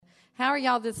How are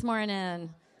y'all this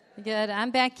morning? Good.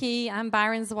 I'm Becky. I'm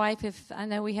Byron's wife. If I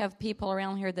know we have people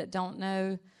around here that don't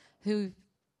know who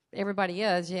everybody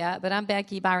is yet, but I'm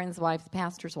Becky, Byron's wife, the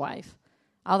pastor's wife.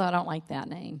 Although I don't like that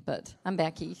name, but I'm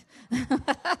Becky.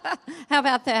 How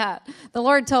about that? The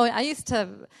Lord told me, I used to,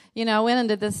 I went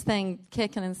into this thing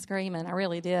kicking and screaming. I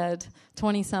really did,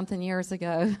 20-something years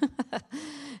ago.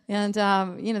 And,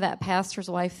 that pastor's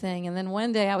wife thing. And then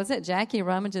one day I was at Jackie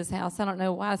Rumage's house. I don't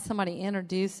know why I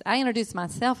introduced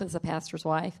myself as a pastor's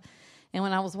wife. And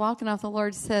when I was walking off, the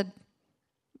Lord said,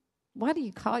 why do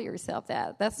you call yourself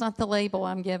that? That's not the label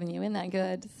I'm giving you. Isn't that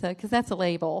good? So, because that's a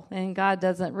label. And God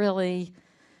doesn't really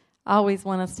always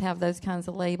want us to have those kinds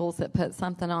of labels that put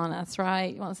something on us,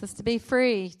 right? He wants us to be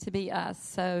free, to be us.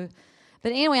 So,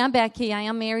 but anyway, I'm Becky. I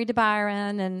am married to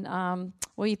Byron, and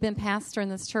we've been pastoring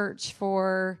this church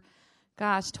for,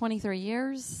 23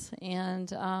 years,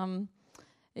 and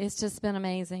it's just been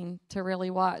amazing to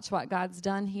really watch what God's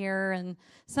done here. And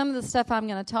some of the stuff I'm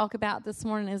going to talk about this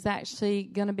morning is actually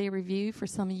going to be a review for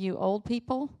some of you old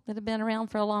people that have been around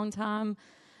for a long time.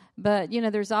 But,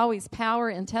 there's always power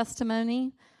in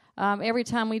testimony. Every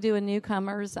time we do a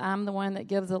newcomers, I'm the one that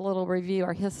gives a little review,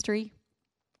 our history.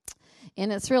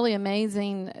 And it's really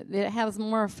amazing. It has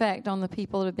more effect on the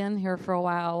people that have been here for a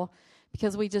while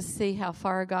because we just see how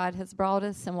far God has brought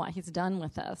us and what He's done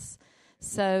with us.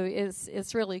 So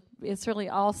it's really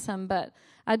awesome. But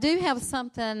I do have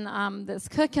something that's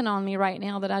cooking on me right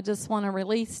now that I just want to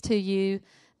release to you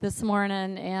this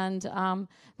morning. And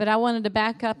but I wanted to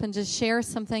back up and just share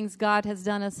some things God has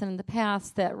done us in the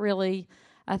past that really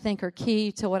I think are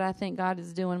key to what I think God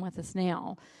is doing with us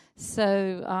now.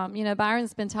 So,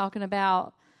 Byron's been talking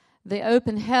about the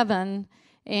open heaven,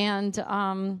 and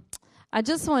I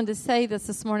just wanted to say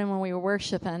this morning when we were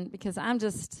worshiping, because I'm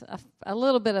just a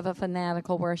little bit of a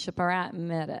fanatical worshiper, I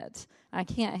admit it. I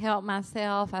can't help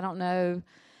myself. I don't know.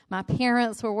 My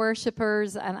parents were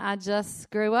worshipers, and I just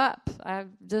grew up.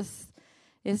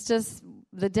 It's just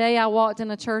the day I walked in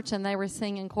a church and they were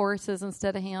singing choruses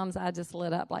instead of hymns, I just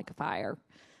lit up like a fire.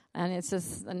 And it's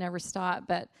just, I never stopped.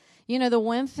 But, the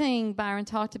one thing Byron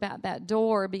talked about, that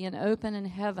door being open in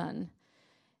heaven,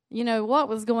 what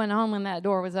was going on when that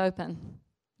door was open?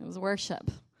 It was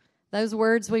worship. Those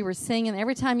words we were singing,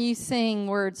 every time you sing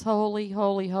words, holy,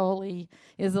 holy, holy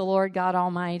is the Lord God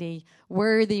Almighty,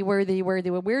 worthy, worthy, worthy.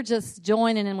 Well, we're just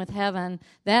joining in with heaven.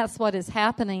 That's what is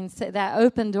happening, so that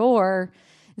open door.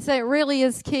 So it really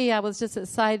is key. I was just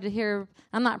excited to hear,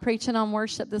 I'm not preaching on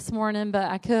worship this morning,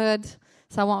 but I could,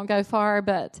 so I won't go far.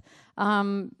 But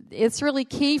it's really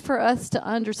key for us to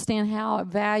understand how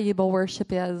valuable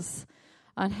worship is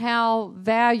and how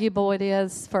valuable it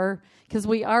is because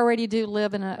we already do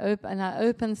live in an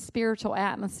open spiritual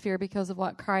atmosphere because of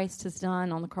what Christ has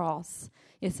done on the cross.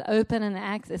 It's open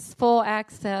and it's full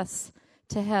access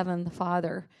to heaven, the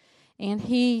Father. And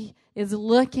He is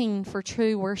looking for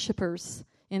true worshipers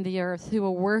in the earth who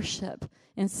will worship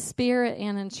in spirit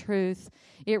and in truth.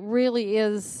 It really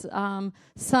is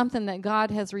something that God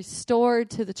has restored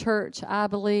to the church, I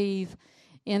believe,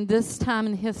 in this time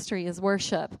in history is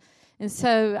worship. And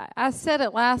so I said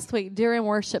it last week during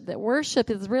worship that worship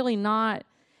is really not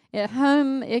at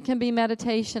home. It can be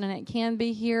meditation and it can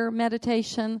be here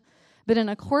meditation, but in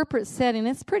a corporate setting,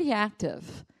 it's pretty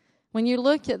active. When you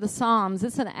look at the Psalms,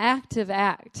 it's an active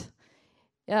act.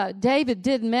 David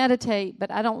did meditate,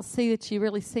 but I don't see that you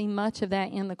really see much of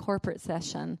that in the corporate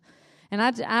session. And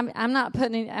I'm not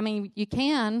putting you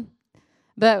can,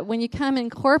 but when you come in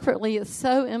corporately, it's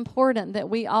so important that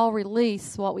we all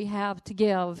release what we have to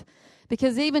give.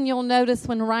 Because even you'll notice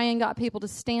when Ryan got people to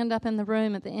stand up in the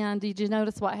room at the end, did you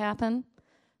notice what happened?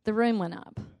 The room went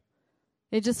up.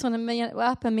 It just went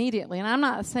up immediately. And I'm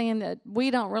not saying that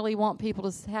we don't really want people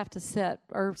to have to sit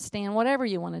or stand, whatever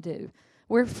you want to do.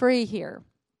 We're free here.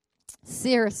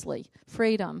 Seriously,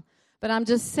 freedom. But I'm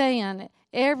just saying,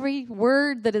 every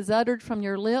word that is uttered from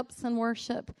your lips in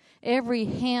worship, every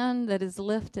hand that is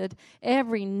lifted,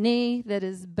 every knee that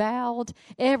is bowed,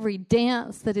 every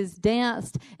dance that is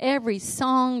danced, every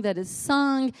song that is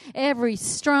sung, every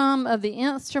strum of the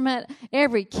instrument,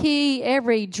 every key,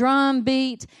 every drum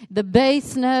beat, the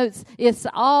bass notes, it's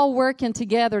all working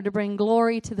together to bring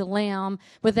glory to the Lamb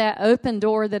with that open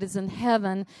door that is in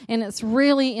heaven. And it's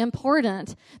really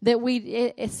important that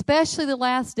we, especially the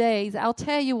last days, I'll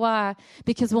tell you why.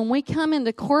 Because when we come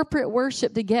into corporate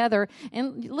worship together,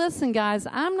 and listen, guys,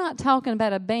 I'm not talking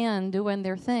about a band doing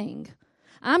their thing.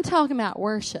 I'm talking about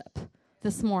worship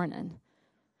this morning.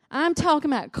 I'm talking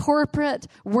about corporate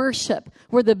worship,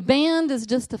 where the band is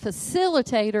just a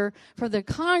facilitator for the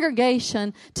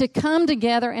congregation to come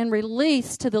together and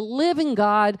release to the living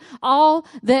God all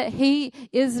that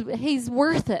He's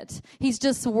worth it. He's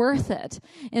just worth it.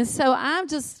 And so I'm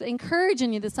just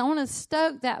encouraging you this. I want to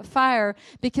stoke that fire,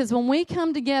 because when we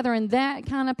come together in that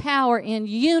kind of power in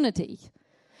unity,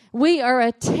 we are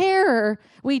a terror.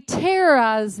 We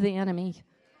terrorize the enemy.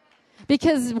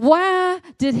 Because why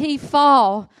did he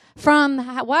fall?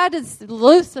 Why did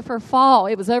Lucifer fall?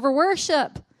 It was over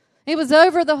worship. It was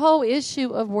over the whole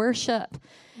issue of worship.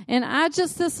 And I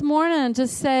just this morning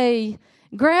just say,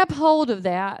 grab hold of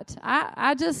that.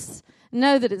 I just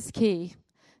know that it's key.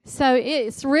 So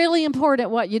it's really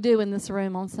important what you do in this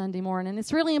room on Sunday morning.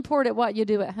 It's really important what you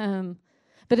do at home.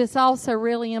 But it's also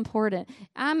really important.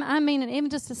 I mean, even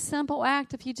just a simple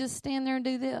act, if you just stand there and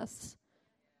do this.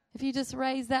 If you just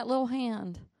raise that little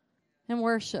hand and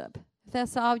worship. If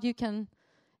that's all you can,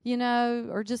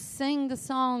 or just sing the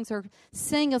songs, or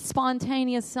sing a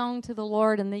spontaneous song to the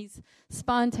Lord in these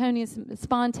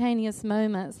spontaneous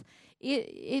moments.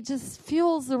 It just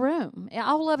fuels the room.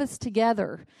 All of us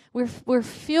together. We're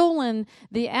fueling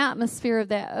the atmosphere of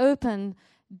that open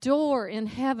door in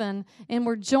heaven, and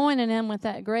we're joining in with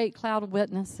that great cloud of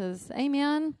witnesses.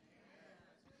 Amen?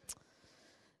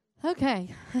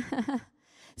 Okay.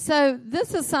 So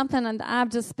this is something that I've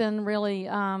just been really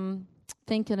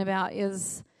thinking about,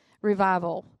 is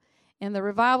revival. And the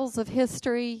revivals of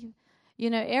history,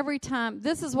 every time,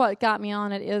 this is what got me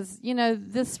on it, is,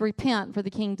 this repent, for the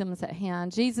kingdom is at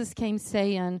hand. Jesus came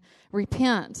saying,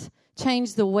 repent,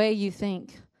 change the way you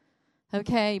think.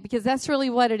 Okay, because that's really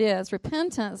what it is.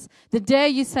 Repentance, the day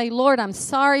you say, Lord, I'm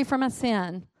sorry for my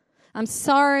sin. I'm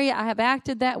sorry I have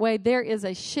acted that way. There is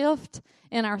a shift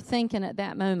in our thinking at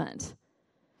that moment.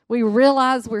 We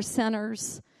realize we're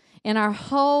sinners, and our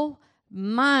whole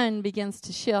mind begins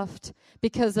to shift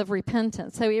because of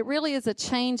repentance. So it really is a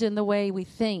change in the way we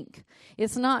think.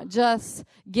 It's not just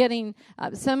getting,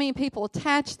 so many people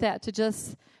attach that to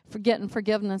just getting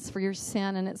forgiveness for your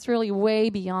sin, and it's really way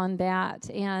beyond that.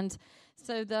 And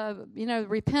so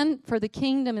repent, for the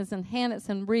kingdom is in hand, it's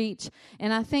in reach.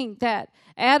 And I think that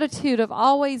attitude of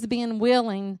always being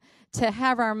willing to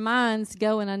have our minds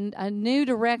go in a new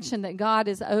direction that God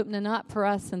is opening up for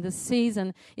us in this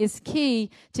season is key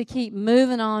to keep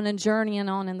moving on and journeying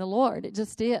on in the Lord. It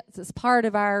just is. It's part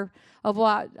of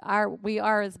what we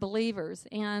are as believers.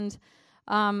 And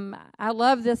I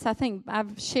love this. I think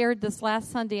I've shared this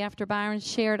last Sunday after Byron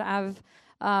shared.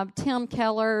 Tim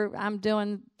Keller, I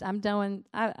do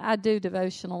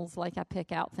devotionals, like I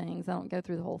pick out things. I don't go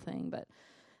through the whole thing, but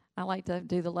I like to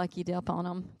do the lucky dip on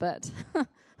them. But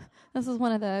this is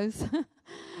one of those.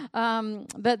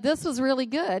 But this was really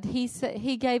good.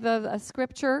 He gave a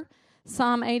scripture,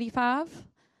 Psalm 85,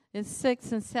 it's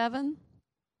 6 and 7.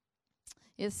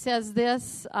 It says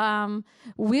this,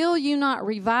 will you not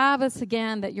revive us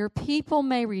again, that your people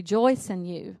may rejoice in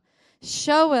you?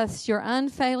 Show us your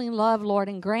unfailing love, Lord,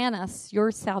 and grant us your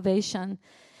salvation.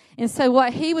 And so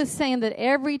what he was saying, that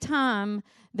every time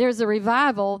there's a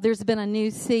revival, there's been a new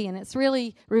sea. And it's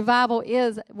really, revival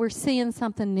is, we're seeing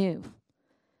something new.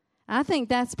 I think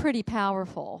that's pretty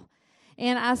powerful.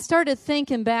 And I started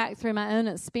thinking back through my own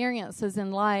experiences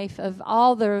in life of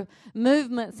all the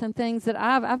movements and things that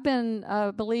I've been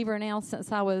a believer now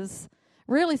since I was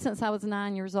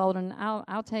 9 years old. And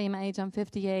I'll tell you my age, I'm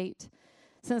 58.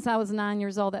 Since I was 9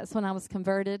 years old, that's when I was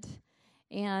converted.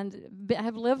 And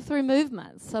have lived through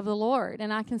movements of the Lord.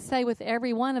 And I can say with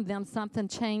every one of them, something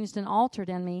changed and altered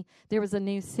in me. There was a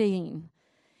new seeing.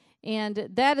 And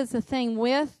that is the thing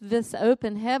with this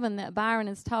open heaven that Byron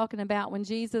is talking about. When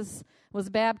Jesus was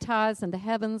baptized and the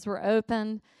heavens were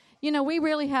opened, we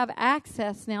really have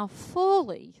access now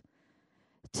fully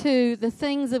to the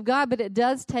things of God. But it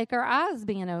does take our eyes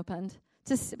being opened.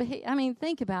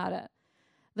 Think about it.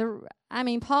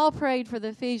 Paul prayed for the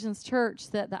Ephesians church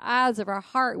that the eyes of our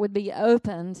heart would be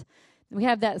opened. We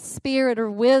have that spirit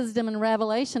of wisdom and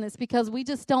revelation. It's because we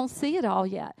just don't see it all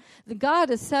yet. The God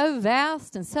is so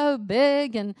vast and so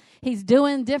big, and he's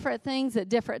doing different things at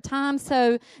different times.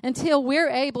 So until we're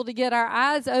able to get our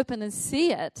eyes open and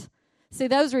see it,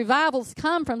 those revivals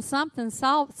come from something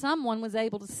someone was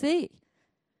able to see.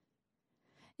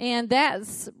 And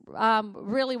that's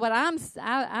really what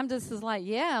I'm just like,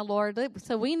 yeah, Lord.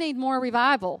 So we need more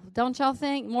revival. Don't y'all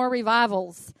think? More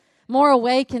revivals, more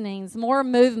awakenings, more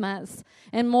movements,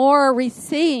 and more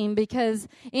receiving, because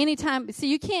anytime,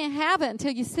 you can't have it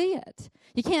until you see it.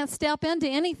 You can't step into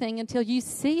anything until you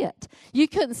see it. You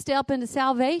couldn't step into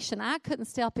salvation. I couldn't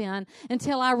step in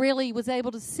until I really was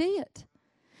able to see it.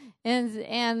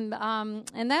 And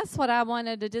that's what I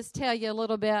wanted to just tell you a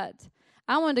little bit.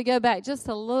 I wanted to go back just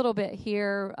a little bit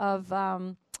here of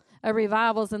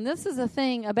revivals. And this is the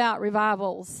thing about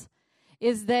revivals,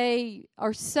 is they're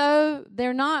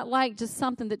not like just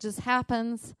something that just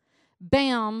happens,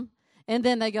 bam, and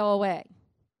then they go away.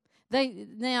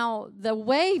 Now, the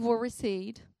wave will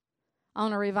recede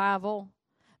on a revival,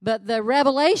 but the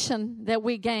revelation that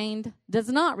we gained does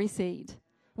not recede.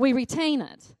 We retain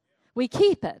it. We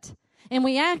keep it. And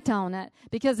we act on it,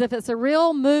 because if it's a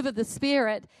real move of the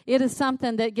Spirit, it is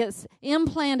something that gets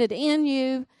implanted in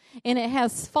you, and it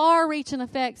has far-reaching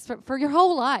effects for your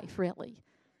whole life, really.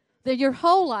 That your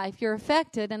whole life you're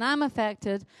affected, and I'm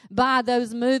affected by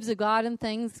those moves of God and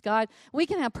things God. We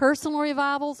can have personal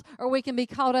revivals, or we can be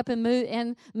caught up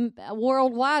in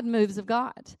worldwide moves of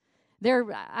God.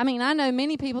 I know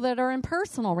many people that are in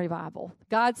personal revival.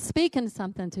 God's speaking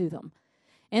something to them,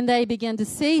 and they begin to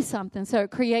see something, so it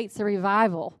creates a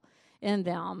revival in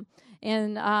them.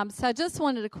 And so I just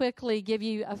wanted to quickly give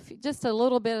you just a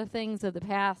little bit of things of the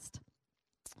past.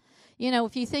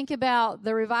 If you think about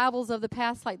the revivals of the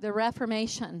past, like the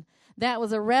Reformation, that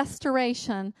was a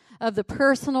restoration of the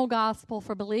personal gospel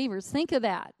for believers. Think of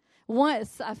that.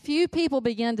 Once a few people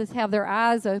began to have their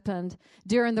eyes opened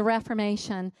during the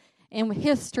Reformation, and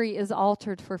history is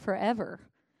altered for forever.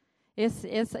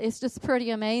 It's just pretty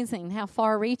amazing how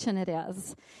far-reaching it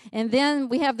is. And then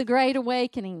we have the Great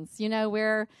Awakenings,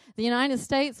 where the United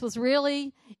States was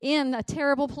really in a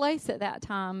terrible place at that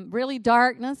time. Really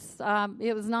darkness.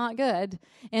 It was not good.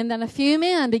 And then a few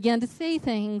men began to see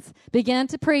things, began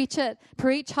to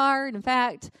preach hard. In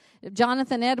fact,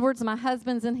 Jonathan Edwards, my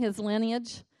husband's in his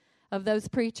lineage of those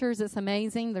preachers. It's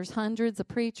amazing. There's hundreds of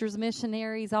preachers,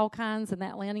 missionaries, all kinds in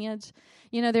that lineage.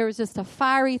 There was just a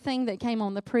fiery thing that came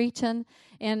on the preaching,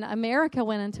 and America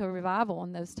went into a revival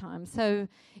in those times. So,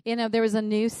 there was a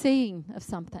new seeing of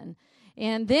something.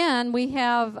 And then we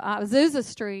have Azusa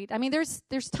Street.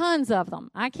 There's tons of them.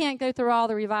 I can't go through all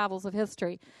the revivals of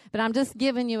history, but I'm just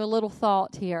giving you a little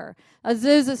thought here.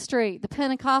 Azusa Street, the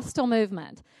Pentecostal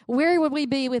movement. Where would we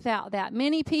be without that?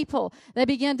 Many people, they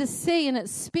began to see and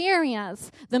experience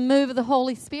the move of the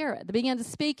Holy Spirit. They began to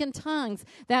speak in tongues.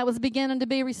 That was beginning to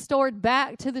be restored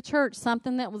back to the church,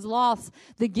 something that was lost.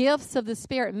 The gifts of the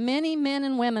Spirit. Many men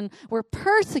and women were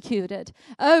persecuted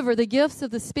over the gifts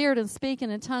of the Spirit and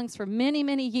speaking in tongues for many,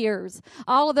 many years.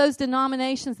 All of those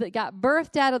denominations that got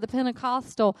birthed out of the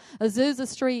Pentecostal Azusa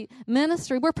Street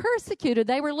ministry were persecuted.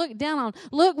 They were looked down on.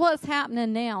 Look what's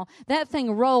happening now. That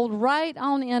thing rolled right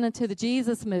on into the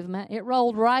Jesus movement. It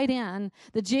rolled right in.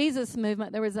 The Jesus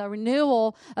movement, there was a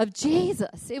renewal of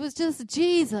Jesus. It was just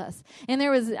Jesus. And there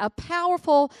was a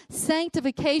powerful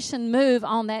sanctification move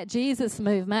on that Jesus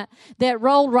movement that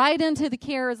rolled right into the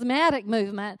charismatic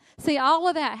movement. See, all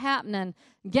of that happening,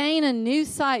 gaining new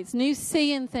sights, new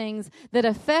seeing things that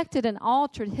affected and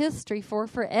altered history for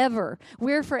forever.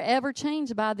 We're forever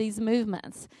changed by these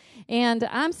movements. And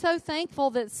I'm so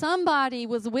thankful that somebody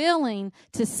was willing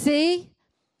to see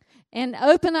and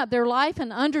open up their life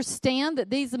and understand that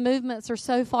these movements are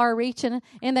so far-reaching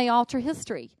and they alter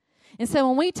history. And so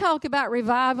when we talk about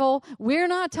revival, we're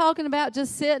not talking about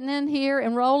just sitting in here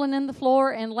and rolling in the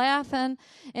floor and laughing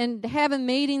and having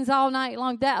meetings all night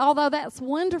long. Although that's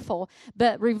wonderful.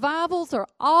 But revivals are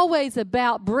always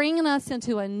about bringing us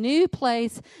into a new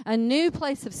place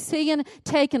of seeing,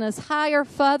 taking us higher,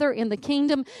 further in the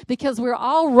kingdom, because we're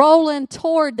all rolling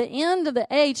toward the end of the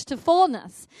age to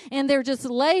fullness. And they're just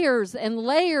layers and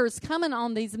layers coming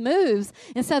on these moves.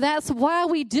 And so that's why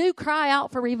we do cry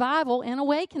out for revival and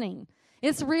awakening.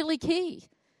 It's really key.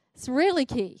 It's really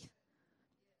key.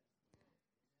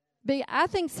 But I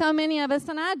think so many of us,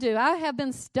 and I have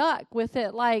been stuck with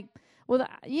it like, well,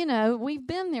 we've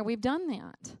been there, we've done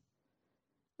that.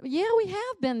 Yeah, we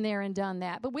have been there and done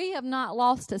that, but we have not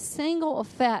lost a single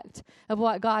effect of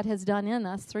what God has done in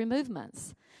us through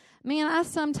movements. Man, I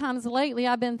sometimes lately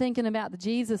I've been thinking about the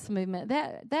Jesus movement.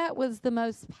 That was the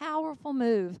most powerful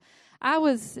move. I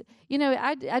was,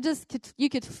 you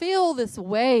could feel this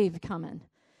wave coming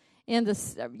in the,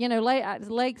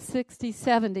 late 60s,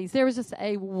 70s. There was just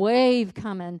a wave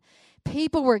coming.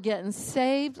 People were getting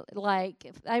saved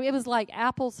it was like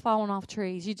apples falling off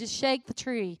trees. You just shake the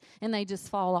tree and they just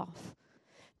fall off.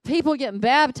 People getting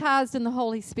baptized in the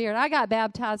Holy Spirit. I got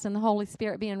baptized in the Holy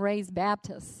Spirit being raised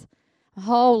Baptist my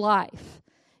whole life,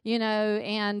 and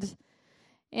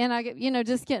I,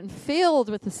 just getting filled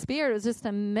with the Spirit was just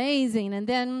amazing. And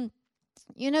then,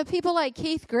 people like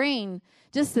Keith Green,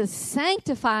 just this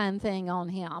sanctifying thing on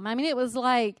him. It was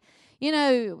like, you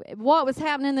know, what was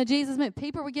happening in the Jesus movement.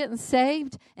 People were getting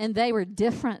saved, and they were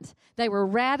different. They were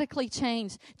radically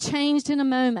changed in a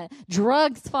moment.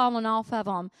 Drugs falling off of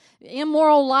them.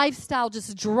 Immoral lifestyle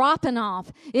just dropping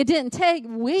off. It didn't take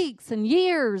weeks and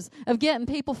years of getting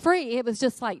people free. It was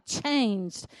just like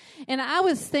changed. And I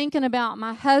was thinking about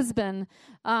my husband.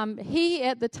 He,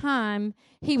 at the time,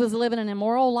 he was living an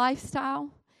immoral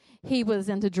lifestyle. He was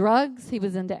into drugs. He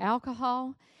was into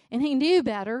alcohol. And he knew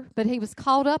better, but he was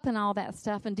caught up in all that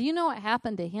stuff. And do you know what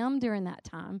happened to him during that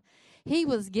time? He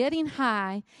was getting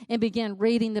high and began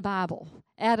reading the Bible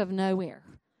out of nowhere.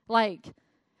 Like,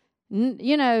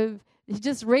 you know,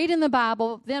 just reading the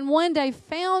Bible. Then one day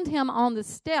found him on the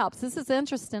steps. This is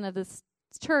interesting, of this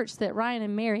church that Ryan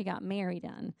and Mary got married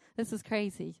in. This is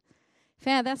crazy.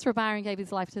 That's where Byron gave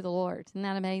his life to the Lord. Isn't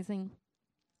that amazing?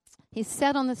 He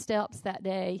sat on the steps that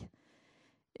day.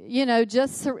 You know,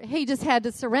 he just had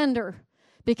to surrender,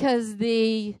 because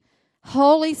the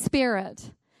Holy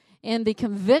Spirit and the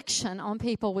conviction on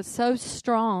people was so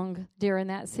strong during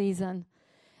that season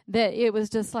that it was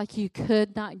just like you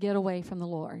could not get away from the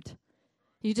Lord.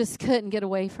 You just couldn't get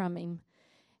away from Him.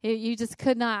 You just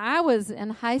could not. I was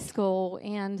in high school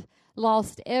and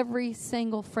lost every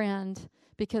single friend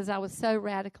because I was so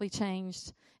radically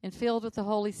changed and filled with the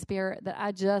Holy Spirit that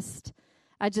I just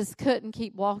couldn't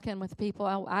keep walking with people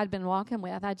I'd been walking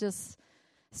with. I just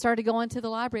started going to the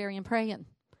library and praying.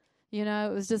 You know,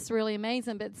 it was just really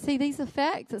amazing. But see, these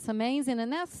effects, it's amazing.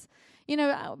 And that's, you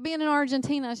know, being in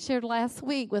Argentina, I shared last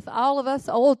week with all of us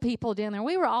old people down there.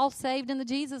 We were all saved in the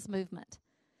Jesus movement.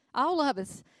 All of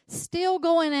us still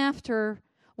going after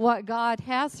what God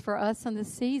has for us in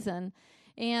this season.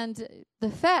 And the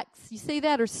effects, you see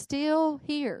that, are still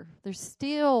here. They're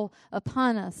still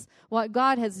upon us. What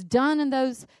God has done in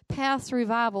those past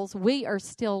revivals, we are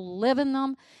still living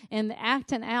them and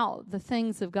acting out the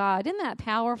things of God. Isn't that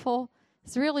powerful?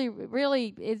 It's really,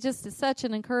 really, it just is such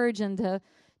an encouraging to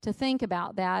think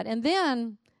about that. And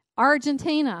then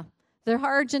Argentina,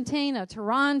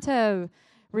 Toronto,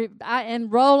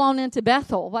 and roll on into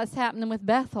Bethel. What's happening with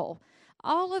Bethel?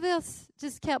 All of this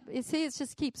just it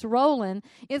just keeps rolling.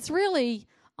 It's really,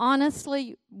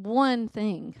 honestly, one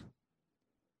thing.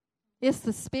 It's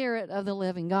the Spirit of the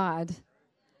living God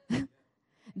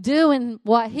doing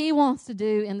what He wants to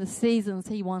do in the seasons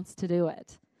He wants to do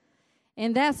it.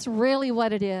 And that's really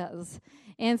what it is.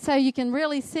 And so you can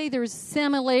really see there's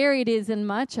similarities in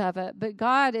much of it, but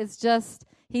God is just,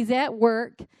 He's at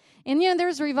work. And, you know,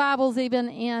 there's revivals even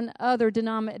in other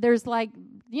denominations. There's like,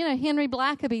 you know, Henry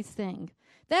Blackaby's thing.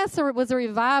 That was a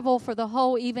revival for the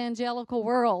whole evangelical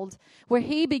world, where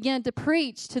he began to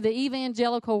preach to the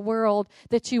evangelical world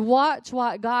that you watch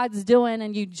what God's doing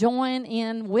and you join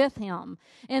in with Him.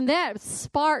 And that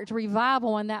sparked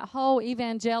revival in that whole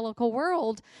evangelical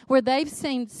world, where they've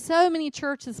seen so many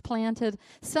churches planted,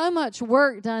 so much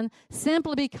work done,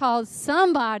 simply because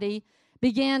somebody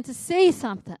began to see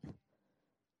something.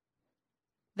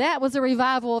 That was a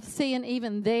revival of seeing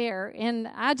even there. And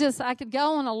I could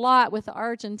go on a lot with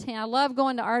Argentina. I love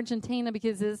going to Argentina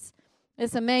because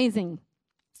it's amazing.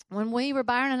 When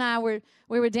Byron and I we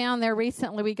were down there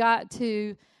recently, we got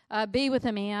to be with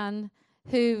a man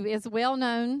who is well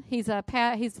known. He's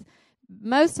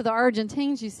most of the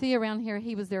Argentines you see around here,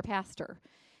 he was their pastor.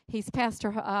 He's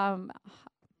Pastor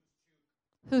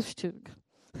Huschug.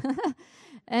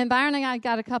 And Byron and I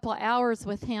got a couple of hours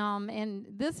with him, and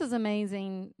this is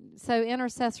amazing. So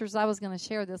intercessors, I was going to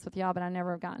share this with y'all, but I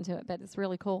never have gotten to it, but it's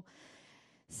really cool.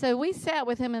 So we sat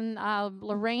with him, and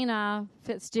Lorena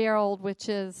Fitzgerald, which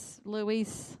is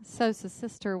Luis Sosa's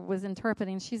sister, was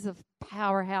interpreting. She's a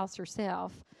powerhouse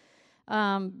herself.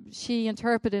 She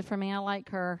interpreted for me. I like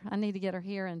her. I need to get her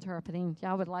here interpreting.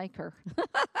 Y'all would like her.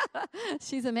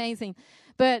 She's amazing.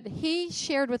 But he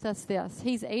shared with us this.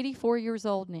 He's 84 years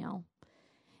old now.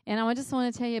 And I just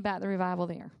want to tell you about the revival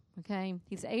there, okay?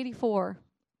 He's 84.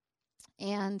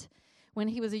 And when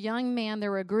he was a young man,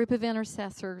 there were a group of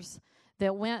intercessors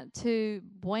that went to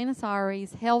Buenos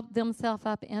Aires, held themselves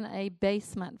up in a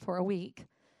basement for a week,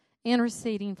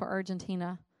 interceding for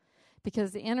Argentina.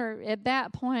 Because at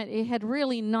that point, it had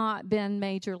really not been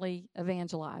majorly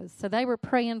evangelized. So they were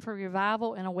praying for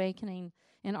revival and awakening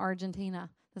in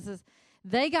Argentina.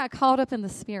 They got caught up in the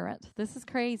Spirit. This is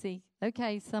crazy.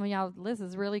 Okay, some of y'all, this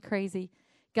is really crazy.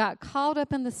 Got caught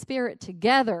up in the Spirit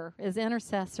together as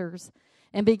intercessors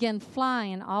and began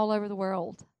flying all over the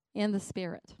world in the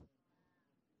Spirit.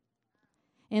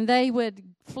 And they would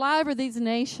fly over these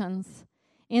nations,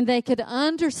 and they could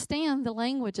understand the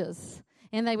languages,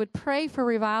 and they would pray for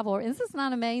revival. Is this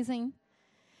not amazing?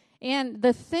 And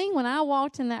the thing, when I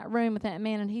walked in that room with that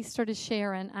man and he started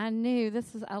sharing, I knew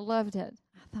I loved it.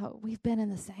 I I thought, we've been in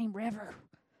the same river.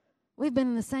 We've been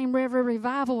in the same river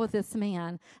revival with this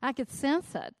man. I could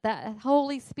sense it, that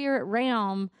Holy Spirit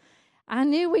realm. I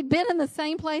knew we'd been in the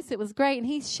same place. It was great. And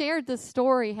he shared this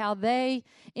story, how they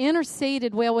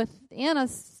interceded. Well, within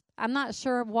us, I'm not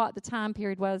sure what the time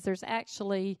period was. There's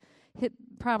actually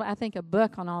probably, I think, a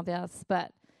book on all this.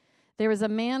 But there was a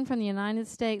man from the United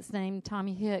States named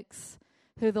Tommy Hicks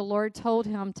who the Lord told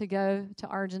him to go to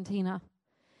Argentina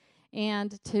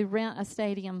and to rent a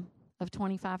stadium of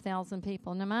 25,000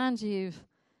 people. Now, mind you,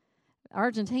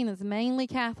 Argentina is mainly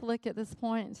Catholic at this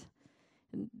point,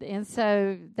 and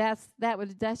so that's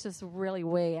just really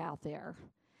way out there.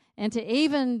 And to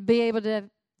even be able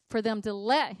for them to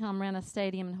let him rent a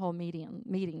stadium and hold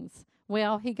meetings.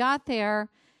 Well, he got there.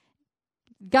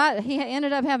 He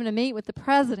ended up having to meet with the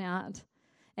president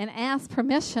and ask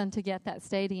permission to get that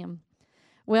stadium.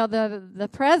 Well, the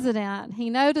president,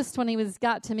 he noticed when he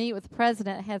got to meet with the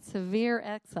president, had severe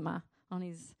eczema on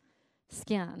his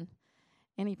skin,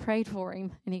 and he prayed for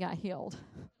him, and he got healed.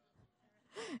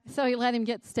 So he let him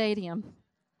get the stadium.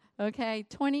 Okay,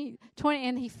 20,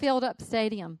 and he filled up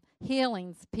stadium.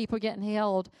 Healings, people getting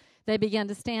healed. They began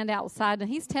to stand outside, and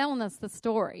he's telling us the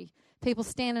story. People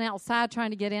standing outside trying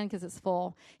to get in because it's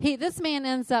full. This man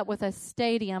ends up with a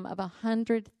stadium of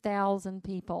 100,000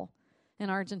 people in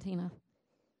Argentina.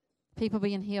 People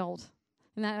being healed.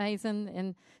 Isn't that amazing?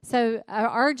 And so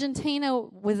Argentina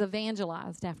was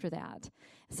evangelized after that.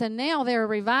 So now they're a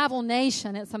revival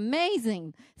nation. It's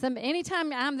amazing. So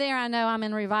anytime I'm there, I know I'm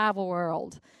in revival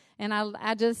world. And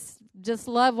I just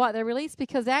love what they released,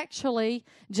 because actually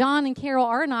John and Carol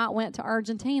Arnott went to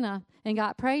Argentina and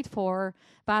got prayed for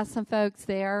by some folks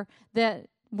there, that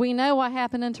we know what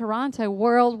happened in Toronto,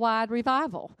 worldwide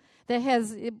revival.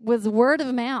 It was word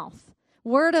of mouth.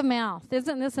 Word of mouth.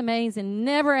 Isn't this amazing?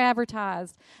 Never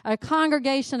advertised. A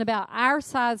congregation about our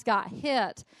size got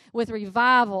hit with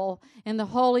revival and the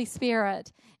Holy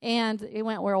Spirit, and it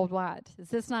went worldwide. Is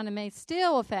this not amazing?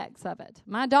 Still effects of it.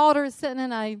 My daughter is sitting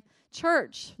in a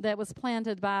church that was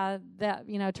planted by that,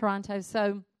 Toronto.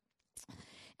 So,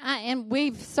 and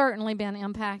we've certainly been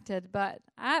impacted, but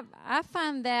I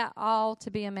find that all to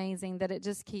be amazing, that it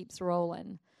just keeps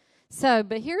rolling. So,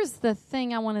 but here's the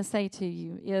thing I want to say to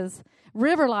you is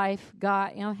River Life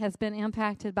has been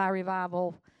impacted by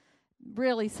revival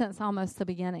really since almost the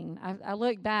beginning. I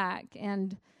look back,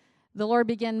 and the Lord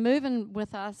began moving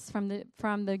with us from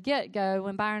the get-go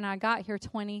when Byron and I got here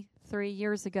 23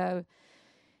 years ago.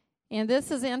 And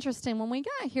this is interesting. When we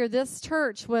got here, this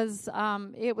church was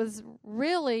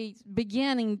really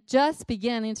beginning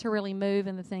to really move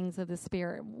in the things of the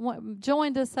Spirit.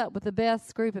 Joined us up with the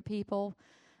best group of people.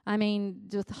 I mean,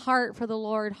 just heart for the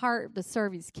Lord, heart to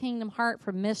serve His kingdom, heart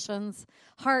for missions,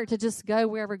 heart to just go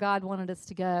wherever God wanted us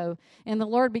to go. And the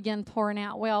Lord began pouring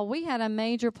out. Well, we had a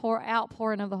major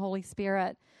outpouring of the Holy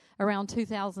Spirit around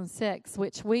 2006,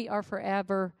 which we are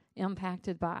forever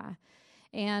impacted by.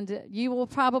 And you will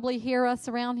probably hear us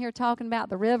around here talking about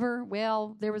the river.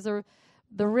 Well, there was the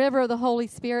river of the Holy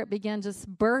Spirit began just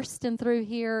bursting through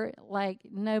here like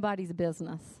nobody's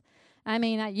business. I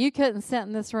mean, you couldn't sit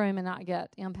in this room and not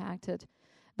get impacted.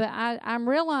 But I'm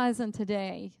realizing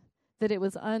today that it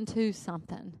was unto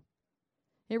something.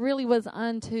 It really was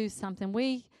unto something.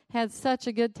 We had such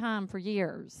a good time for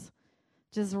years,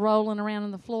 just rolling around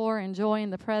on the floor, enjoying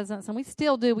the presence. And we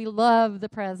still do. We love the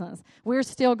presence. We're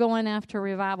still going after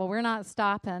revival. We're not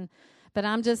stopping. But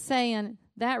I'm just saying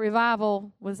that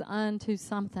revival was unto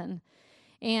something.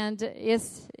 And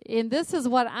this is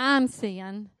what I'm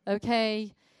seeing,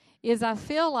 okay, is I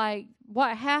feel like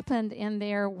what happened in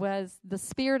there was the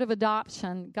spirit of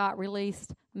adoption got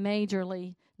released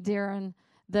majorly during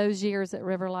those years at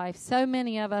River Life. So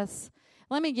many of us,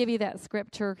 let me give you that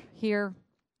scripture here.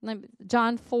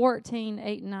 John 14,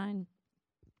 8 and 9.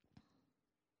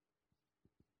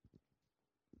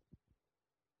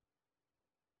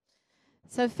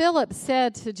 So Philip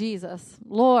said to Jesus,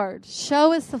 Lord,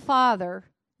 show us the Father.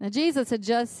 Now Jesus had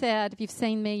just said, if you've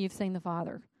seen me, you've seen the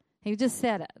Father. He just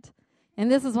said it.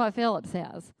 And this is what Philip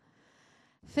says.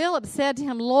 Philip said to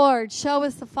him, Lord, show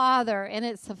us the Father, and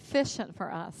it's sufficient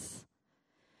for us.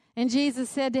 And Jesus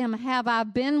said to him, have I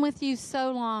been with you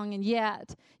so long, and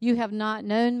yet you have not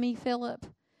known me, Philip?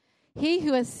 He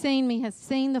who has seen me has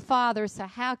seen the Father, so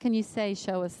how can you say,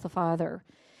 show us the Father?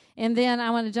 And then I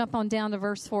want to jump on down to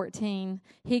verse 14.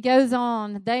 He goes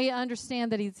on. They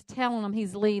understand that he's telling them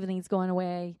he's leaving, he's going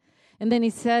away. And then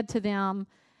he said to them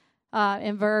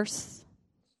in verse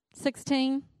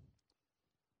 16,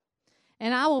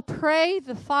 and I will pray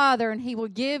the Father, and he will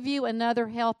give you another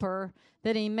helper,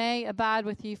 that he may abide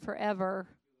with you forever.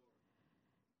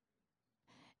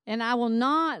 And I will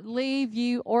not leave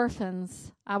you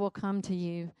orphans. I will come to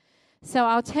you. So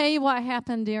I'll tell you what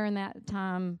happened during that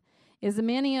time is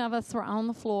many of us were on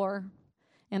the floor,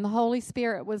 and the Holy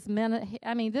Spirit was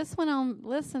this went on.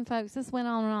 Listen, folks, this went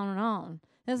on and on and on.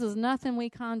 This is nothing we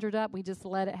conjured up. We just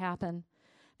let it happen.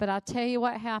 But I'll tell you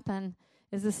what happened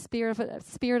is the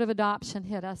spirit of adoption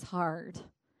hit us hard.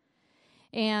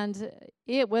 And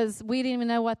we didn't even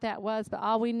know what that was, but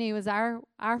all we knew is our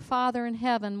Father in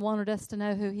heaven wanted us to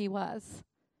know who he was.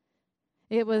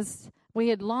 We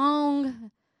had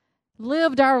long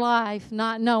lived our life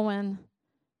not knowing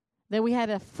that we had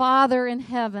a Father in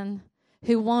heaven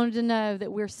who wanted to know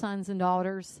that we're sons and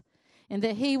daughters, and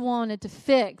that he wanted to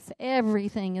fix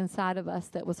everything inside of us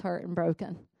that was hurt and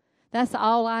broken. That's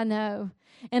all I know.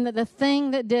 And that the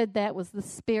thing that did that was the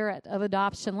spirit of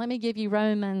adoption. Let me give you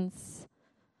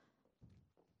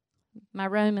my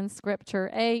Romans scripture,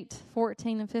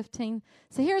 8:14 and 15.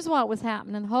 So here's what was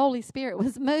happening. The Holy Spirit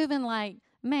was moving like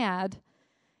mad.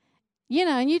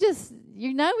 And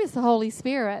you know it's the Holy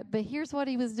Spirit, but here's what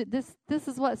he was doing. This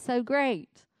is what's so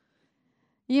great.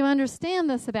 You understand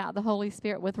this about the Holy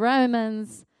Spirit with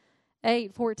Romans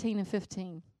 8:14 and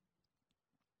 15.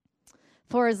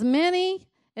 For as many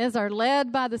as are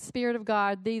led by the Spirit of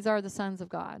God, these are the sons of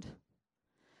God.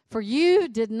 For you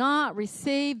did not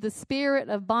receive the spirit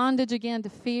of bondage again to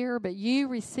fear, but you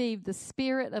received the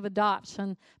spirit of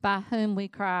adoption by whom we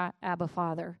cry, Abba,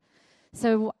 Father.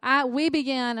 So I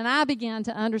began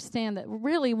to understand that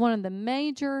really one of the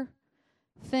major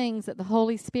things that the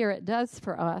Holy Spirit does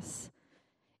for us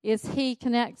is he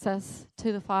connects us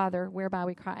to the Father, whereby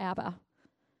we cry, Abba.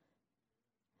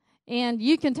 And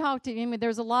you can talk to him.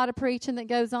 There's a lot of preaching that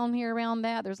goes on here around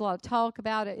that. There's a lot of talk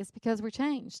about it. It's because we're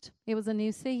changed. It was a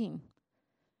new seeing.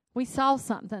 We saw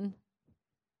something.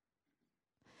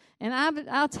 And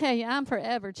I'll tell you, I'm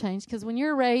forever changed, because when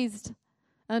you're raised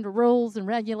under rules and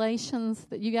regulations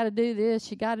that you got to do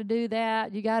this, you got to do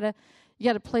that, you got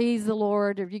to please the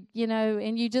Lord, or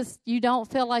and you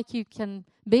don't feel like you can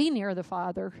be near the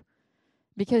Father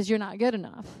because you're not good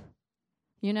enough.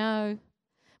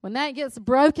 When that gets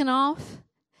broken off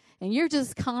and you're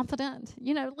just confident,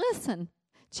 listen,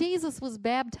 Jesus was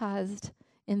baptized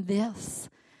in this.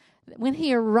 When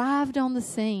he arrived on the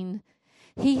scene,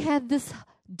 he had this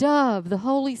dove, the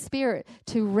Holy Spirit,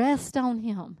 to rest on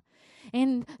him.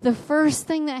 And the first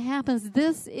thing that happens,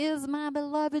 this is my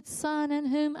beloved Son in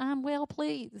whom I'm well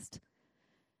pleased.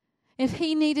 If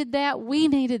he needed that, we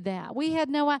needed that. We had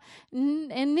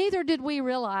and neither did we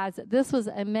realize that this was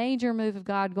a major move of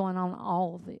God going on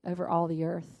over all the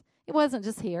earth. It wasn't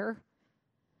just here.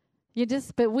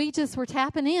 But we just were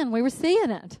tapping in. We were seeing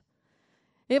it.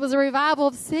 It was a revival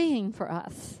of seeing for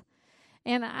us.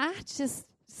 And I just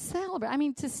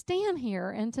celebrate. To stand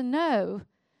here and to know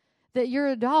that you're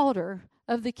a daughter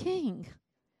of the King.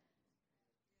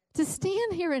 To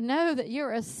stand here and know that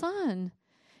you're a son.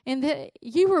 And that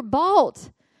you were bought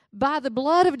by the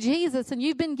blood of Jesus, and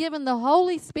you've been given the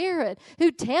Holy Spirit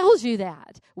who tells you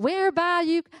that.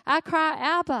 Whereby I cry,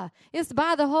 Abba. It's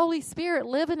by the Holy Spirit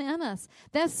living in us.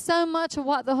 That's so much of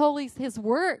what his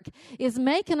work is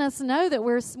making us know, that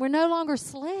we're no longer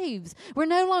slaves. We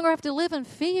no longer have to live in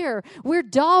fear. We're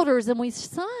daughters and we're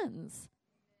sons.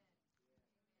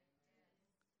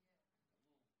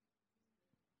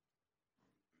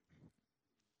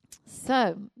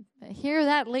 So, here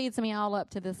that leads me all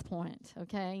up to this point,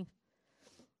 okay?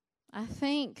 I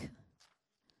think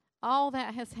all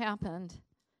that has happened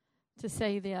to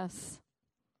say this.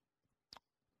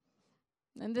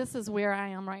 And this is where I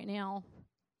am right now.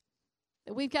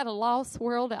 That we've got a lost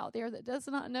world out there that does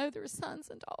not know their sons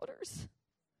and daughters.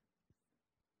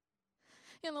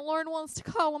 And the Lord wants to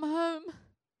call them home.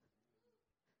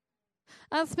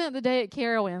 I spent the day at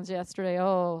Carowinds yesterday.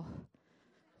 Oh,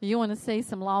 you want to see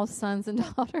some lost sons and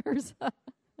daughters?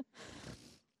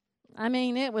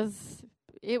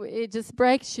 It just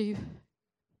breaks you.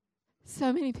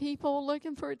 So many people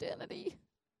looking for identity.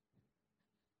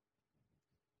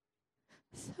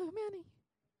 So many.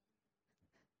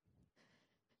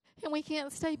 And we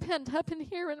can't stay pent up in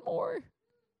here anymore.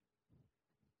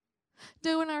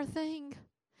 Doing our thing.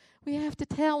 We have to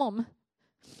tell them.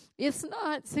 It's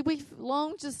not, we've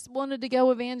long just wanted to go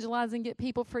evangelize and get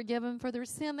people forgiven for their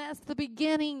sin. That's the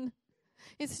beginning.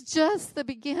 It's just the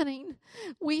beginning.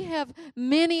 We have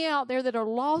many out there that are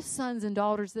lost sons and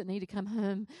daughters that need to come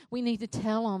home. We need to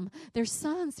tell them they're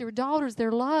sons, they're daughters,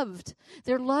 they're loved.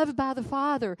 They're loved by the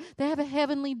Father. They have a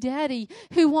heavenly daddy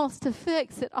who wants to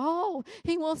fix it all.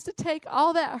 He wants to take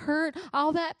all that hurt,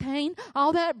 all that pain,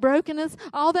 all that brokenness,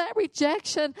 all that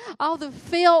rejection, all the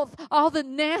filth, all the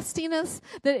nastiness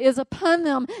that is upon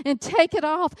them, and take it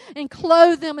off and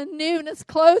clothe them in newness,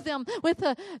 clothe them with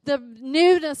the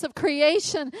newness of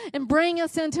creation, and bring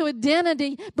us into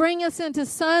identity, bring us into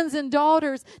sons and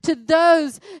daughters. To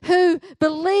those who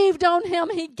believed on him,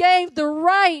 he gave the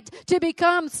right to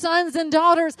become sons and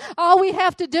daughters. All we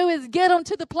have to do is get them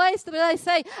to the place that they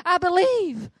say, I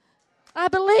believe, I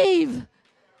believe,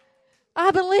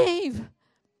 I believe.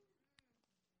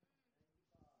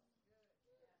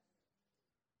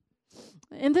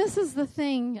 And this is the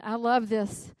thing, I love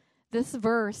this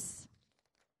verse.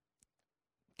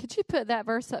 Could you put that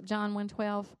verse up, John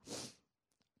 1:12?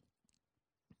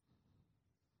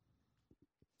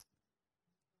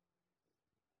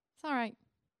 It's all right.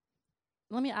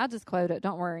 I'll just quote it,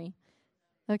 don't worry.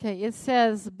 Okay, it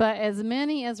says, but as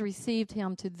many as received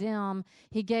him, to them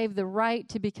he gave the right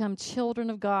to become children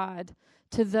of God,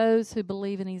 to those who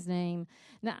believe in his name.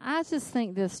 Now, I just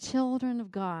think this, children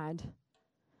of God,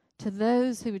 to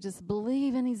those who would just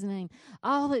believe in his name.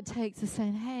 All it takes is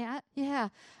saying, hey,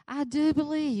 I do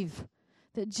believe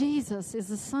that Jesus is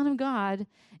the Son of God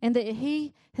and that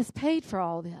he has paid for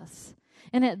all this.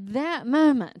 And at that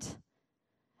moment,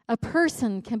 a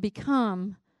person can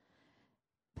become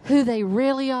who they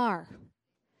really are.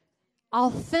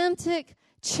 Authentic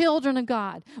children of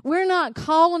God. We're not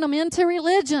calling them into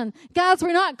religion. Guys,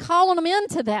 we're not calling them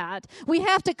into that. We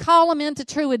have to call them into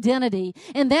true identity.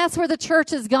 And that's where the church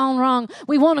has gone wrong.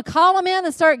 We want to call them in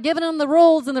and start giving them the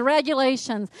rules and the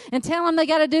regulations and tell them they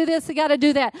got to do this, they got to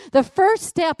do that. The first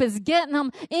step is getting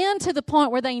them into the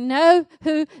point where they know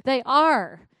who they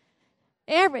are.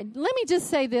 Let me just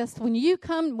say this.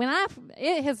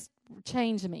 It has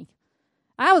changed me.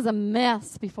 I was a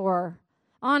mess before.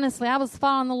 Honestly, I was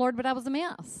following the Lord, but I was a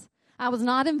mess. I was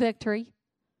not in victory.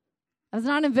 I was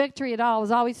not in victory at all. I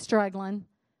was always struggling,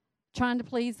 trying to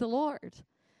please the Lord.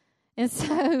 And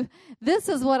so this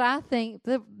is what I think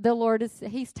the Lord is.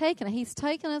 He's taken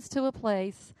us to a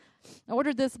place. I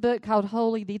ordered this book called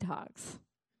Holy Detox.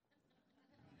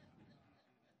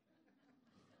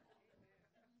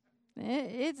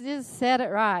 It just said it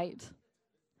right.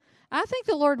 I think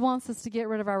the Lord wants us to get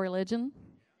rid of our religion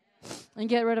and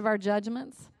get rid of our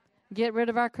judgments, get rid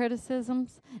of our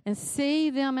criticisms, and see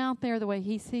them out there the way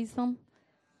he sees them.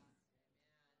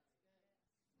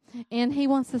 And he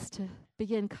wants us to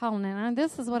begin calling. And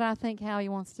this is what I think how he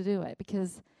wants to do it,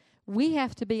 because we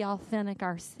have to be authentic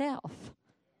ourselves.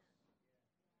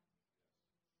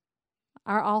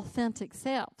 Our authentic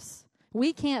selves.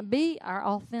 We can't be our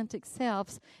authentic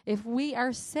selves if we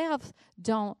ourselves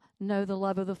don't know the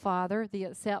love of the Father, the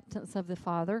acceptance of the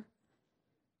Father.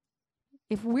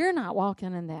 If we're not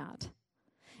walking in that.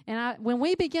 And when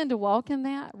we begin to walk in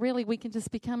that, really we can just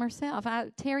become ourselves.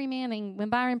 Terry Manning, when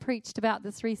Byron preached about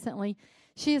this recently,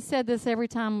 she has said this every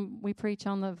time we preach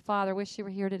on the Father. I wish she were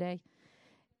here today.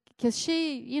 Because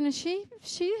she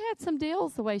had some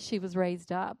deals the way she was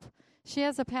raised up. She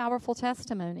has a powerful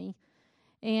testimony.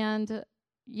 And,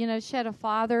 she had a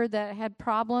father that had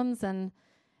problems,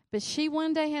 but she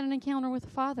one day had an encounter with the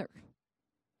Father.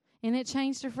 And it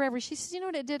changed her forever. She says, you know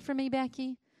what it did for me,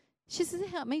 Becky? She says, it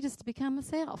helped me just to become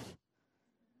myself.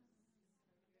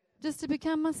 Just to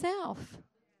become myself.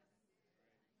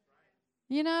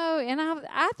 And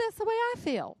that's the way I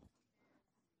feel.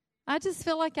 I just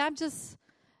feel like I'm just,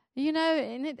 and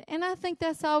I think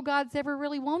that's all God's ever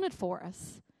really wanted for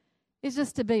us, is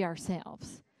just to be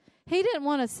ourselves. He didn't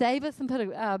want to save us and put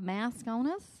a mask on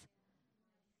us.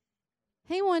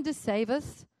 He wanted to save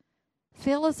us.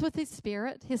 Fill us with his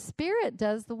Spirit. His Spirit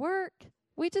does the work.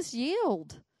 We just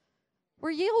yield.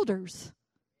 We're yielders.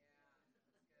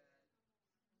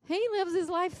 He lives his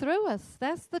life through us.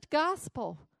 That's the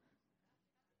gospel.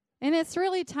 And it's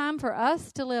really time for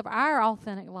us to live our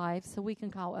authentic life so we can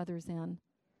call others in.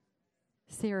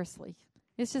 Seriously.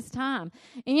 It's just time.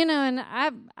 And,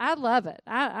 I love it.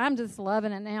 I'm just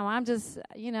loving it now. I'm just,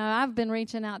 I've been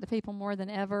reaching out to people more than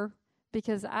ever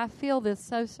because I feel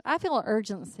I feel an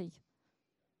urgency.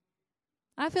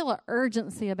 I feel an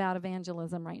urgency about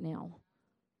evangelism right now.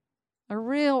 A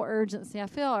real urgency. I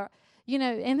feel,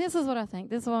 and this is what I think.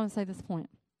 This is what I want to say at this point.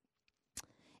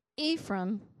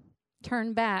 Ephraim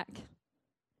turned back.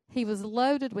 He was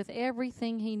loaded with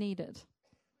everything he needed.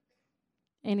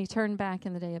 And he turned back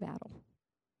in the day of battle.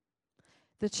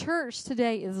 The church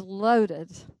today is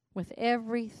loaded with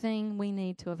everything we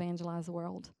need to evangelize the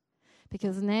world.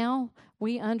 Because now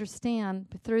we understand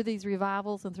through these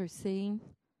revivals and through seeing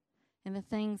and the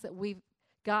things that we've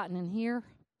gotten in here,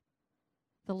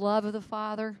 the love of the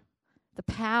Father, the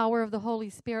power of the Holy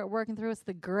Spirit working through us,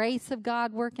 the grace of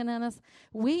God working in us,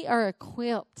 we are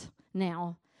equipped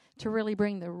now to really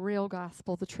bring the real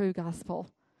gospel, the true gospel.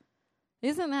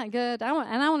 Isn't that good? I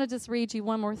want to just read you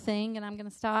one more thing, and I'm going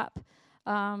to stop.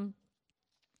 I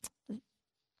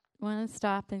want to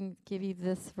stop and give you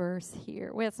this verse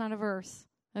here. Well, it's not a verse.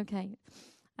 Okay.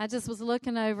 I just was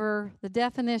looking over the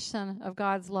definition of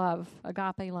God's love,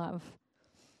 agape love.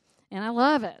 And I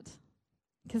love it.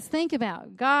 Because think about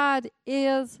it. God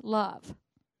is love.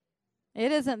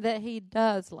 It isn't that he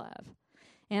does love.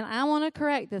 And I want to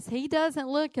correct this. He doesn't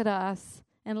look at us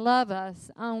and love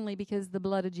us only because the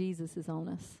blood of Jesus is on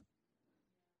us.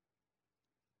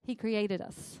 He created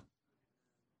us.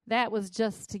 That was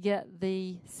just to get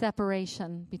the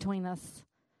separation between us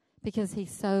because he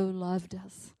so loved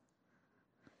us.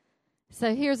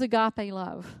 So here's agape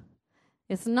love.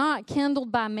 It's not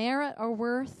kindled by merit or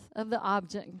worth of the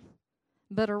object,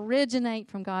 but originate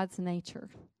from God's nature.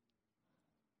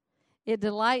 It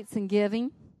delights in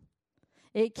giving.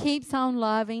 It keeps on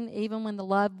loving even when the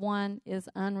loved one is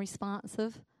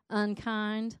unresponsive,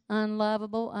 unkind,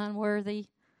 unlovable, unworthy.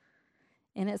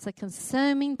 And it's a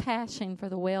consuming passion for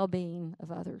the well-being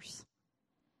of others.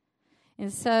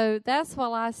 And so that's why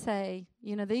I say,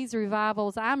 these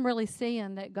revivals, I'm really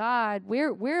seeing that God,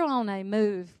 we're on a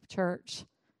move, church.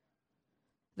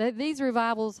 These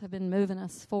revivals have been moving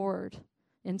us forward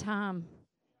in time.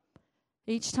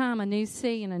 Each time a new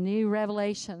sea and a new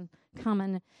revelation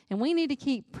coming. And we need to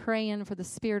keep praying for the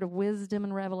spirit of wisdom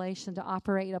and revelation to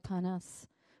operate upon us.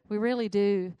 We really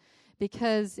do.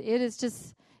 Because it is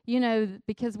just,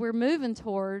 because we're moving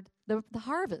toward the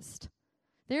harvest.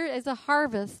 There is a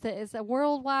harvest that is a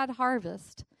worldwide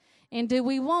harvest. And do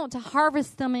we want to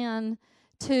harvest them in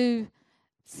to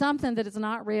something that is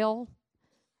not real?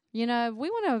 We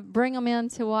want to bring them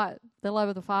into what? The love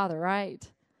of the Father, right?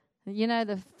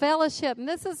 The fellowship. And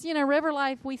this is, River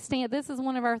Life, we stand. This is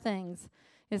one of our things.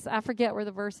 I forget where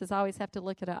the verse is. I always have to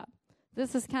look it up.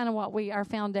 This is kind of what our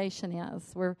foundation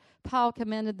is, where Paul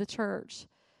commended the church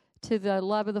to the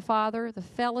love of the Father, the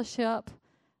fellowship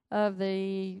of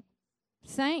the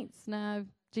saints,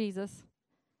 Jesus,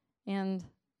 and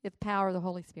the power of the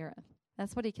Holy Spirit.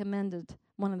 That's what he commended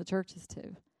one of the churches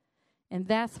to. And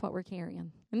that's what we're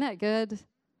carrying. Isn't that good?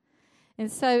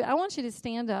 And so I want you to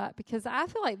stand up because I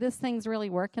feel like this thing's really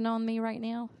working on me right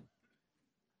now.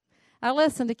 I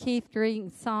listened to Keith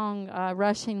Green's song,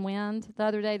 Rushing Wind. The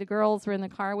other day, the girls were in the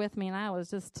car with me, and I was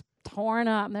just torn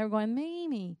up. And they were going,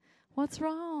 Mimi, what's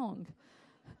wrong?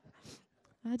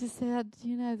 I just said,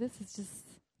 this is just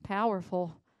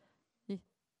powerful.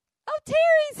 Oh,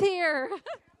 Terry's here. I'm in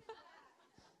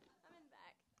the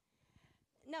back.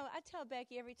 No, I tell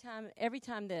Becky every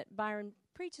time that Byron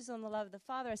preaches on the love of the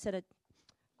Father, I said,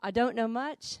 I don't know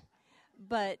much,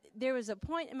 but there was a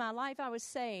point in my life I was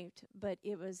saved, but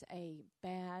it was a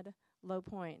bad, low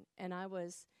point, and I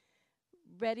was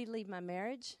ready to leave my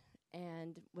marriage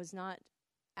and was not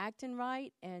acting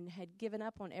right and had given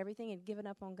up on everything and given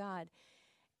up on God.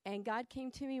 And God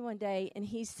came to me one day, and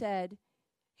he said,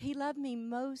 he loved me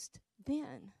most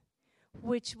then,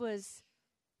 which was,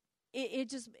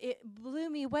 it blew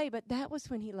me away, but that was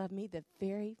when he loved me the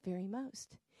very, very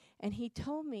most. And he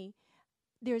told me,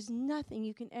 there's nothing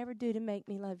you can ever do to make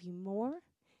me love you more,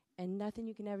 and nothing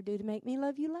you can ever do to make me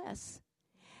love you less.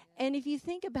 And if you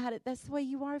think about it, that's the way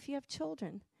you are if you have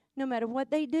children. No matter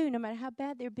what they do, no matter how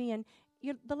bad they're being,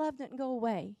 the love doesn't go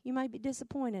away. You might be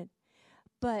disappointed.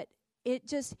 But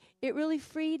it really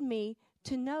freed me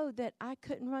to know that I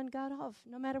couldn't run God off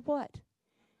no matter what.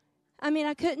 I mean,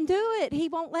 I couldn't do it. He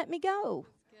won't let me go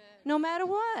no matter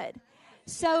what.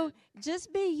 So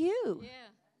just be you. Yeah.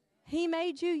 He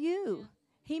made you. Yeah.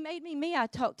 He made me. I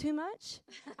talk too much.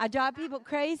 I drive people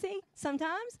crazy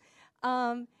sometimes.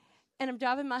 And I'm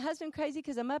driving my husband crazy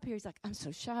because I'm up here. He's like, I'm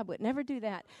so shy. I would never do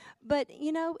that. But,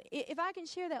 if I can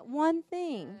share that one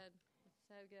thing,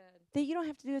 so good. that you don't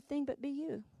have to do a thing but be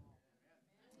you.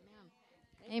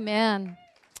 Amen.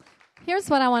 Here's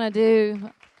what I want to do.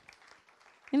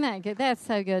 Isn't that good? That's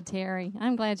so good, Terry.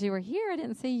 I'm glad you were here. I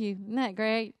didn't see you. Isn't that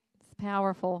great? It's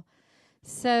powerful.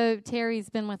 So Terry's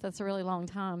been with us a really long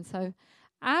time. So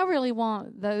I really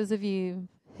want those of you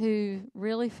who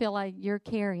really feel like you're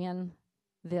carrying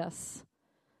this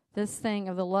thing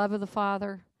of the love of the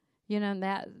Father, and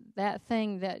that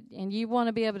thing that, and you want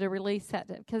to be able to release that.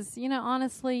 Because,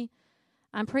 honestly,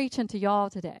 I'm preaching to y'all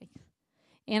today.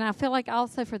 And I feel like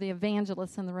also for the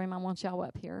evangelists in the room, I want y'all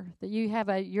up here. That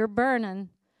you're burning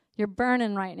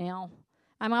right now.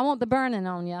 I want the burning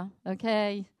on you,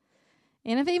 okay?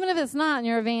 And even if it's not and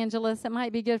you're evangelist, it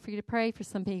might be good for you to pray for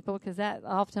some people because that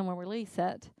often will release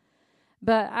it.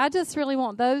 But I just really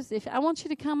want I want you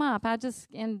to come up. I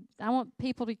want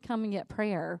people to come and get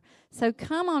prayer. So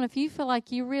come on if you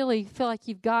really feel like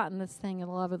you've gotten this thing of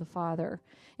the love of the Father.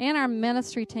 And our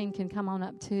ministry team can come on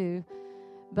up too.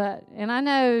 And I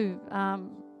know,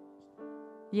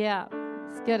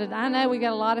 it's good. I know we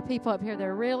got a lot of people up here that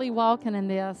are really walking in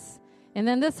this. And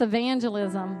then this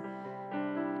evangelism.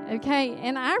 Okay,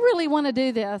 and I really want to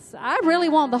do this. I really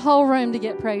want the whole room to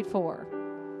get prayed for.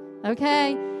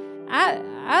 Okay?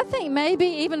 I think maybe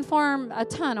even form a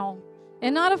tunnel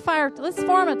and not a fire. Let's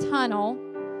form a tunnel.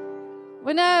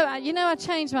 Well, no, I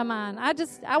changed my mind. I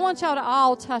want y'all to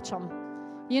all touch them.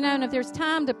 And if there's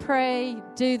time to pray,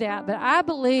 do that. But I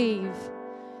believe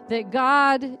that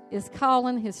God is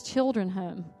calling his children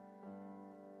home.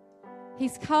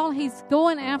 He's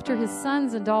going after his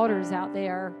sons and daughters out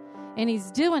there, and he's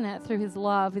doing it through his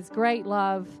love, his great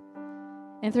love,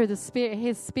 and through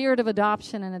his spirit of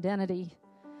adoption and identity.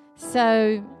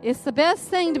 So it's the best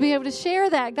thing to be able to share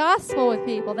that gospel with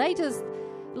people. They just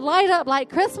light up like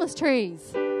Christmas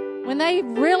trees when they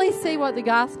really see what the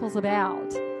gospel's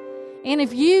about. And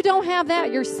if you don't have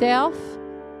that yourself,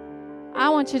 I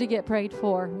want you to get prayed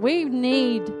for. We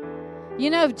need,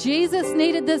 if Jesus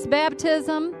needed this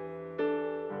baptism,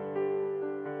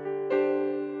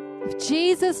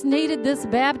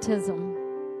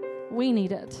 we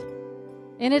need it.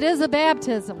 And it is a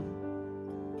baptism.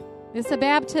 It's a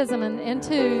baptism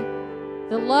into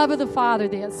the love of the Father,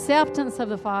 the acceptance of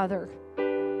the Father.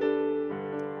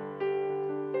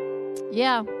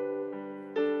 Yeah.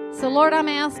 So, Lord, I'm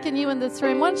asking you in this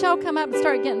room, why don't y'all come up and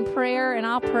start getting prayer, and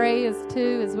I'll pray as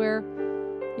we're,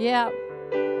 yeah.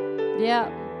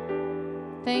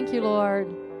 Thank you, Lord.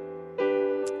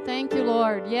 Thank you,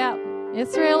 Lord. Yeah.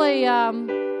 It's really,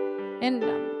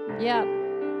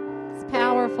 it's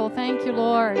powerful. Thank you,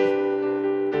 Lord.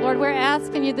 Lord, we're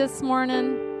asking you this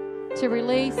morning to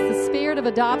release the spirit of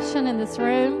adoption in this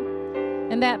room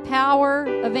and that power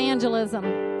evangelism.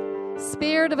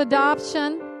 Spirit of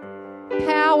adoption,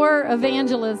 power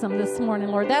evangelism this morning,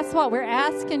 Lord. That's what we're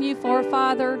asking you for,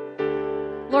 Father.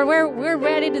 Lord, we're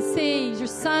ready to see your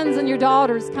sons and your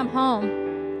daughters come home.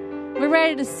 We're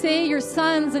ready to see your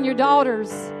sons and your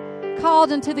daughters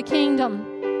called into the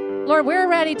kingdom. Lord, we're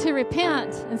ready to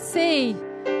repent and see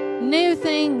new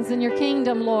things in your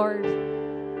kingdom, Lord.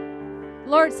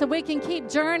 Lord, so we can keep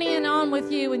journeying on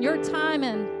with you in your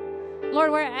timing.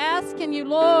 Lord, we're asking you,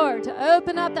 Lord, to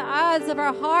open up the eyes of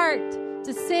our heart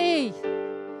to see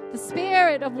the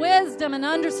spirit of wisdom and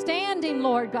understanding,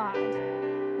 Lord God.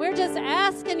 We're just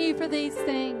asking you for these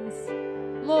things,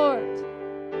 Lord.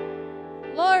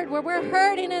 Lord, where we're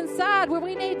hurting inside, where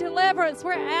we need deliverance,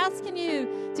 we're asking you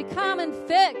to come and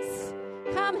fix,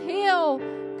 come heal,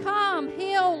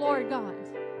 Lord God.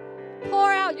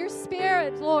 Pour out your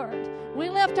spirit, Lord. We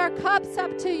lift our cups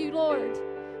up to you, Lord.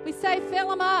 We say, fill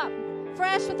them up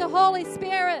fresh with the Holy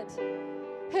Spirit,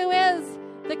 who is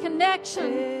the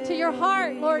connection to your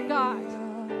heart, Lord God.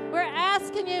 We're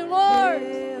asking you,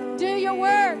 Lord, do your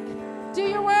work. Do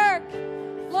your work.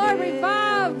 Lord,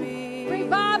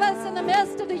 revive us in the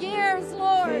midst of the years,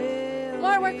 Lord.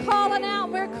 Lord, we're calling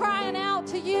out. We're crying out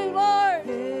to you, Lord.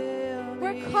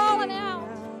 We're calling out.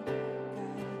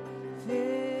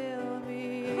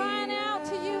 Crying out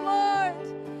to you, Lord.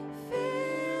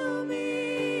 Fill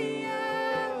me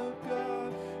up,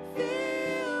 God.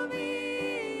 Fill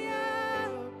me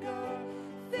up, God.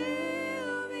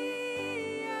 Fill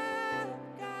me up,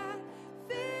 God.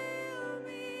 Fill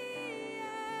me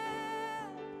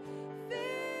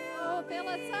up. Fill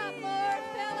us up, Lord.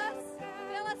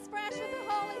 Fill us fresh with the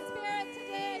Holy Spirit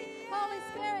today. Holy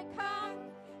Spirit, come.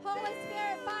 Holy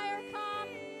Spirit, fire, come.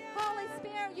 Holy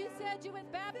Spirit, you said you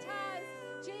would baptize.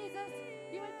 Jesus,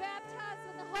 you would baptize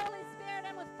with the Holy Spirit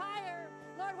and with fire.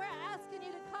 Lord, we're asking you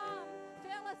to come.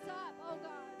 Fill us up, oh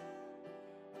God.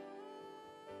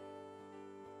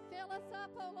 Fill us up,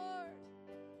 oh Lord.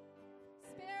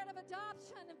 Spirit of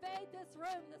adoption, invade this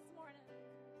room this morning.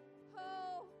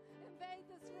 Oh, invade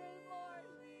this room, Lord.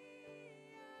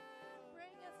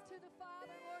 Bring us to the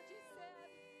Father, Lord. You